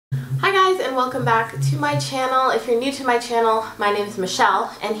and welcome back to my channel. If you're new to my channel, my name is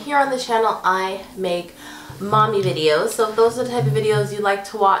Michelle, and here on the channel I make mommy videos. So if those are the type of videos you like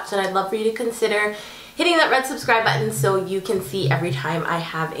to watch, then I'd love for you to consider hitting that red subscribe button so you can see every time I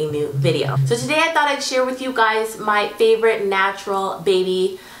have a new video. So today I thought I'd share with you guys my favorite natural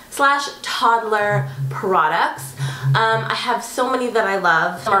baby slash toddler products. I have so many that I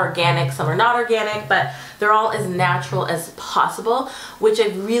love. Some are organic, some are not organic, but they're all as natural as possible, which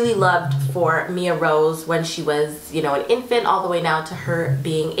I've really loved for Mia Rose when she was, you know, an infant all the way now to her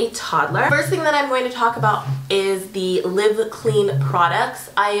being a toddler. First thing that I'm going to talk about is the Live Clean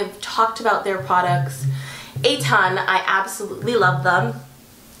products. I have talked about their products a ton. I absolutely love them.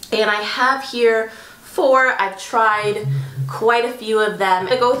 And I have here 4. I've tried quite a few of them.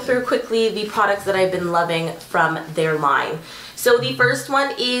 I'm going to go through quickly the products that I've been loving from their line. So the first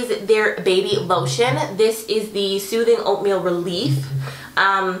one is their baby lotion. This is the Soothing Oatmeal Relief,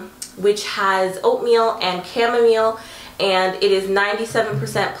 which has oatmeal and chamomile, and it is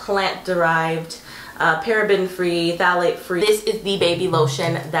 97% plant-derived, paraben-free, phthalate-free. This is the baby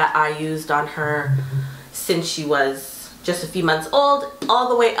lotion that I used on her since she was just a few months old, all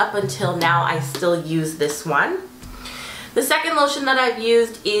the way up until now. I still use this one. The second lotion that I've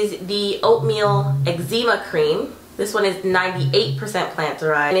used is the Oatmeal Eczema Cream. This one is 98% plant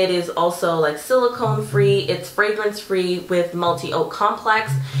derived, and it is also like silicone free. It's fragrance free with multi-oat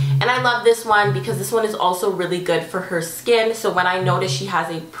complex, and I love this one because this one is also really good for her skin. So when I notice she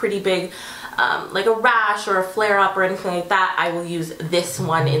has a pretty big like a rash or a flare up or anything like that, I will use this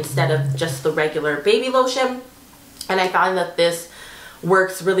one instead of just the regular baby lotion. And I found that this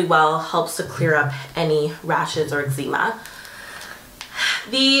works really well, helps to clear up any rashes or eczema.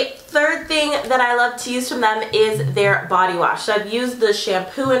 The third thing that I love to use from them is their body wash. So I've used the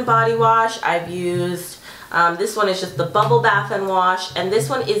shampoo and body wash. I've used, this one is just the bubble bath and wash, and this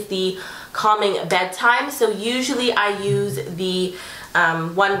one is the calming bedtime. So usually I use the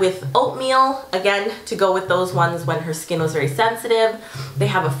one with oatmeal, again, to go with those ones when her skin was very sensitive. They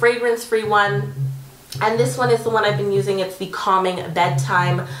have a fragrance-free one. And this one is the one I've been using. It's the Calming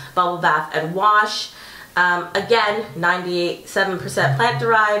Bedtime Bubble Bath and Wash. Again, 97%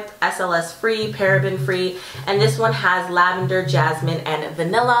 plant-derived, SLS-free, paraben-free, and this one has lavender, jasmine, and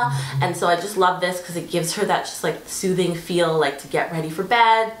vanilla. And so I just love this because it gives her that just like soothing feel, like to get ready for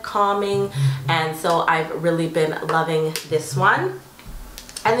bed, calming. And so I've really been loving this one.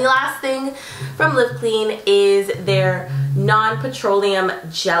 And the last thing from Live Clean is their non-petroleum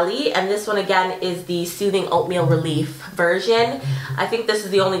jelly, and this one again is the Soothing Oatmeal Relief version. I think this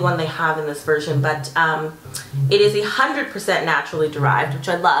is the only one they have in this version, but it is 100% naturally derived, which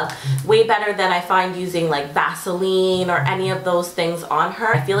I love. Way better than I find using like Vaseline or any of those things on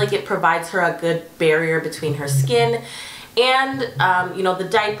her. I feel like it provides her a good barrier between her skin and you know, the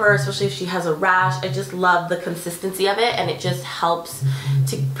diaper, especially if she has a rash. I just love the consistency of it, and it just helps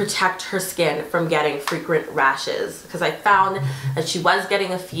to protect her skin from getting frequent rashes, because I found that she was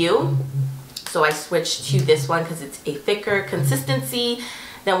getting a few, so I switched to this one because it's a thicker consistency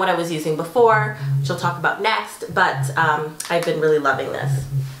than what I was using before, which I'll talk about next. But I've been really loving this.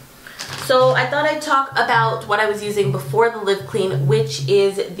 So I thought I'd talk about what I was using before the Live Clean, which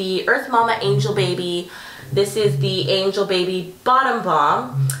is the Earth Mama Angel Baby. This is the Angel Baby Bottom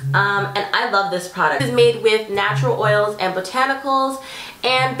Balm, and I love this product. It's made with natural oils and botanicals,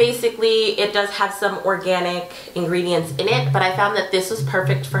 and basically it does have some organic ingredients in it, but I found that this was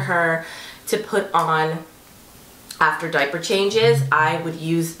perfect for her to put on after diaper changes. I would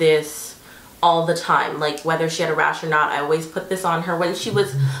use this all the time, like whether she had a rash or not. I always put this on her when she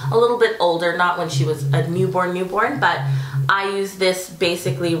was a little bit older, not when she was a newborn, but I used this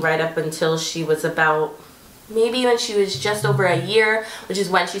basically right up until she was about, maybe when she was just over a year, which is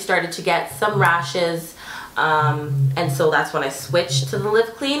when she started to get some rashes, and so that's when I switched to the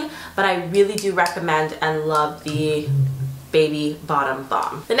Live Clean. But I really do recommend and love the Baby Bottom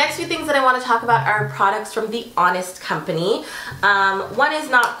Balm. The next few things that I want to talk about are products from the Honest company. One is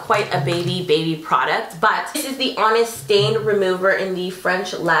not quite a baby product, but this is the Honest Stain Remover in the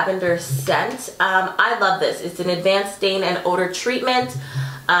French Lavender scent. I love this. It's an advanced stain and odor treatment.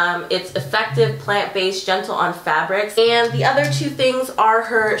 It's effective, plant-based, gentle on fabrics. And the other two things are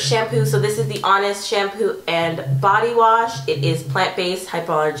her shampoo. So this is the Honest shampoo and body wash. It is plant-based,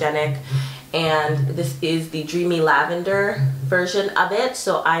 hypoallergenic, and this is the Dreamy Lavender version of it.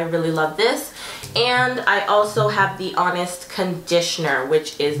 So I really love this. And I also have the Honest conditioner,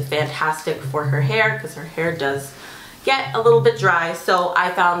 which is fantastic for her hair because her hair does get a little bit dry. So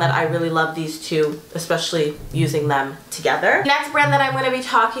I found that I really love these two, especially using them together. The next brand that I'm going to be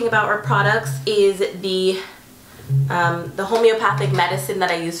talking about, or products, is the the homeopathic medicine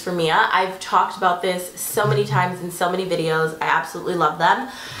that I use for Mia. I've talked about this so many times in so many videos. I absolutely love them.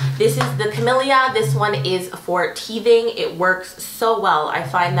 This is the Camellia. This one is for teething. It works so well. I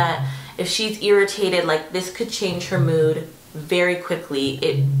find that if she's irritated, like, this could change her mood very quickly.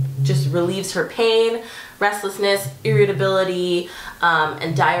 It just relieves her pain, restlessness, irritability,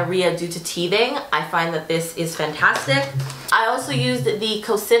 and diarrhea due to teething. I find that this is fantastic. I also used the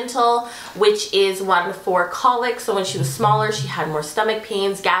Cocintal, which is one for colic. So when she was smaller, she had more stomach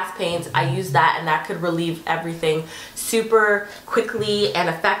pains, gas pains. I used that, and that could relieve everything super quickly and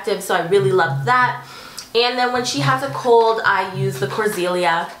effective. So I really loved that. And then when she has a cold, I use the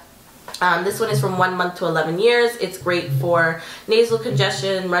Corselia. This one is from 1 month to 11 years. It's great for nasal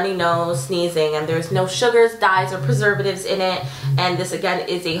congestion, runny nose, sneezing, and there's no sugars, dyes, or preservatives in it. And this again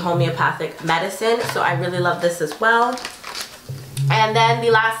is a homeopathic medicine, so I really love this as well. And then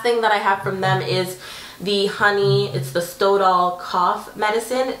the last thing that I have from them is the honey. It's the Toddler cough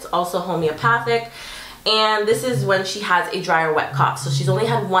medicine. It's also homeopathic. And this is when she has a dry or wet cough. So she's only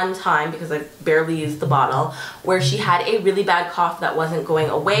had one time, because I barely used the bottle, where she had a really bad cough that wasn't going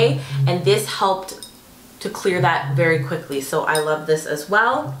away, and this helped to clear that very quickly. So I love this as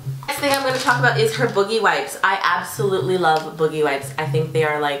well. Next thing I'm going to talk about is her boogie wipes. I absolutely love boogie wipes. I think they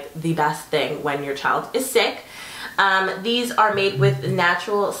are like the best thing when your child is sick. These are made with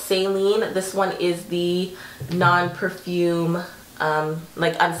natural saline. This one is the non-perfume,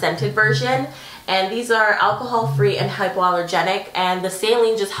 like unscented version. And these are alcohol-free and hypoallergenic, and the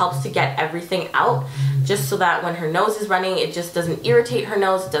saline just helps to get everything out, just so that when her nose is running, it just doesn't irritate her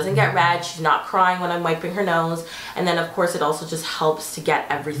nose, it doesn't get red, she's not crying when I'm wiping her nose, and then of course it also just helps to get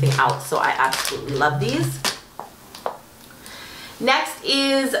everything out. So I absolutely love these. Next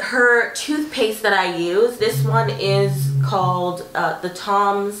is her toothpaste that I use. This one is called the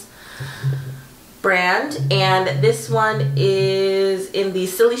Tom's brand, and this one is in the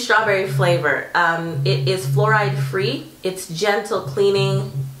silly strawberry flavor. It is fluoride free. It's gentle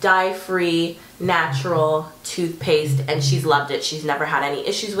cleaning, dye free, natural toothpaste, and she's loved it. She's never had any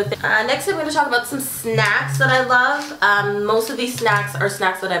issues with it. Next I'm going to talk about some snacks that I love. Most of these snacks are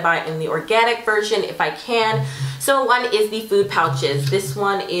snacks that I buy in the organic version if I can. So one is the food pouches. This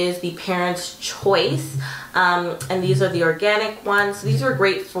one is the Parent's Choice, and these are the organic ones. These are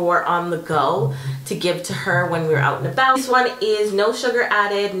great for on the go to give to her when we're out and about. This one is no sugar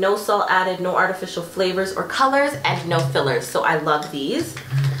added, no salt added, no artificial flavors or colors, and no fillers. So I love these.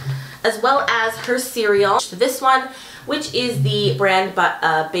 As well as her cereal. This one, which is the brand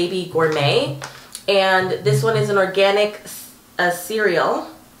Baby Gourmet, and this one is an organic cereal.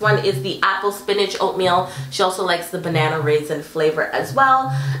 One is the apple spinach oatmeal. She also likes the banana raisin flavor as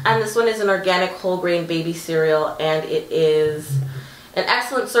well. And this one is an organic whole grain baby cereal, and it is an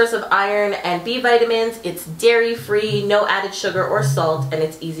excellent source of iron and B vitamins. It's dairy free, no added sugar or salt, and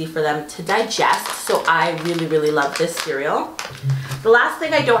it's easy for them to digest. So I really, really love this cereal. The last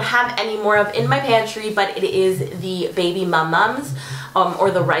thing I don't have any more of in my pantry, but it is the Baby Mum Mums,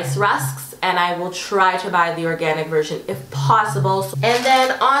 or the rice rusks. And I will try to buy the organic version if possible. And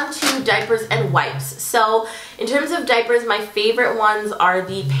then on to diapers and wipes. So in terms of diapers, my favorite ones are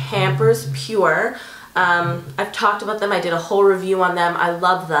the Pampers Pure. I've talked about them. I did a whole review on them. I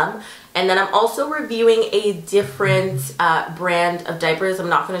love them. And then I'm also reviewing a different brand of diapers. I'm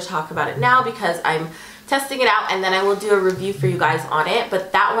not going to talk about it now because I'm testing it out, and then I will do a review for you guys on it.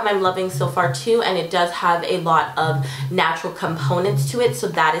 But that one I'm loving so far too, and it does have a lot of natural components to it, so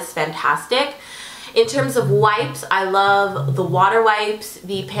that is fantastic. In terms of wipes, I love the water wipes,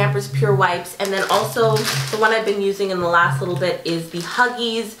 the Pampers Pure wipes, and then also the one I've been using in the last little bit is the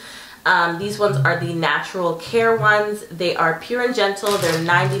Huggies. These ones are the natural care ones. They are pure and gentle. They're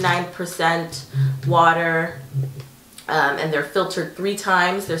 99% water, and they're filtered 3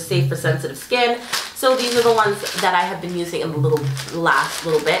 times. They're safe for sensitive skin. So these are the ones that I have been using in the last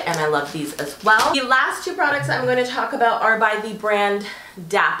little bit, and I love these as well. The last 2 products I'm going to talk about are by the brand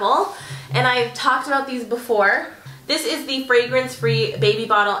Dapple, and I've talked about these before. This is the fragrance-free baby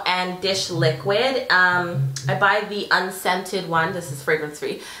bottle and dish liquid. I buy the unscented one. This is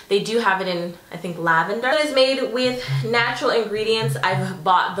fragrance-free. They do have it in, I think, lavender. It is made with natural ingredients. I've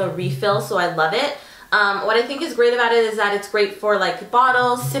bought the refill, so I love it. What I think is great about it is that it's great for like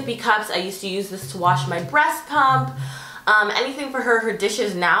bottles, sippy cups. I used to use this to wash my breast pump. Anything for her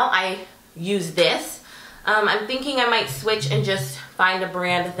dishes now, I use this. I'm thinking I might switch and just find a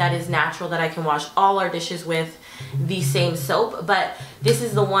brand that is natural that I can wash all our dishes with the same soap. But this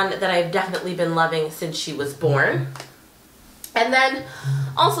is the one that I've definitely been loving since she was born. And then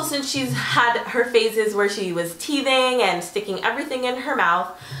also, since she's had her phases where she was teething and sticking everything in her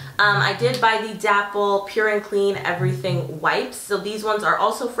mouth, I did buy the Dapple Pure and Clean Everything wipes. So these ones are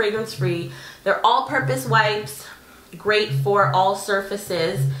also fragrance free. They're all-purpose wipes, great for all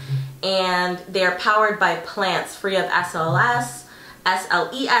surfaces, and they're powered by plants, free of SLS,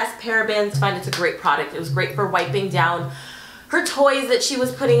 parabens. I find it's a great product. It was great for wiping down her toys that she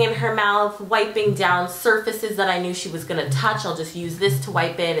was putting in her mouth, wiping down surfaces that I knew she was gonna touch. I'll just use this to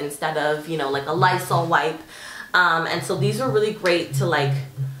wipe it instead of, you know, like a Lysol wipe. And so these were really great to like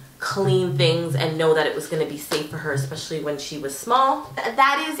clean things and know that it was going to be safe for her, especially when she was small.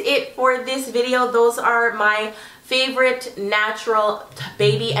 That is it for this video. Those are my favorite natural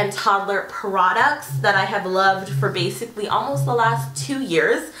baby and toddler products that I have loved for basically almost the last 2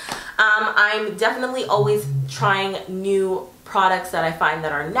 years. I'm definitely always trying new products that I find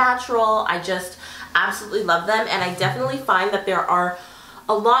that are natural. I just absolutely love them, and I definitely find that there are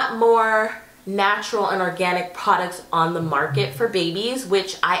a lot more natural and organic products on the market for babies,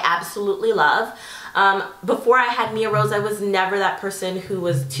 which I absolutely love. Before I had Mia Rose, I was never that person who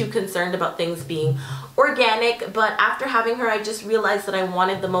was too concerned about things being organic, but after having her, I just realized that I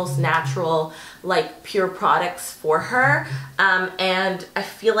wanted the most natural, like pure products for her, and I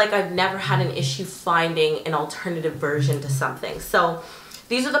feel like I've never had an issue finding an alternative version to something. So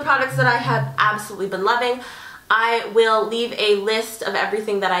these are the products that I have absolutely been loving. I will leave a list of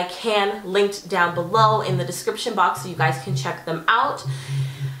everything that I can linked down below in the description box so you guys can check them out.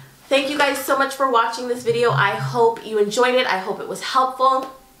 Thank you guys so much for watching this video. I hope you enjoyed it. I hope it was helpful.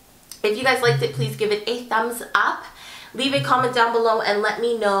 If you guys liked it, please give it a thumbs up. Leave a comment down below and let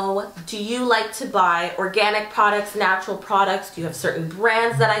me know, do you like to buy organic products, natural products? Do you have certain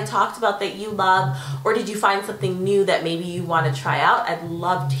brands that I talked about that you love? Or did you find something new that maybe you want to try out? I'd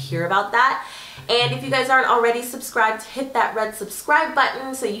love to hear about that. And if you guys aren't already subscribed, hit that red subscribe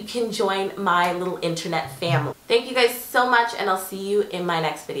button so you can join my little internet family. Thank you guys so much, and I'll see you in my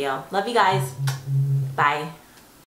next video. Love you guys. Bye.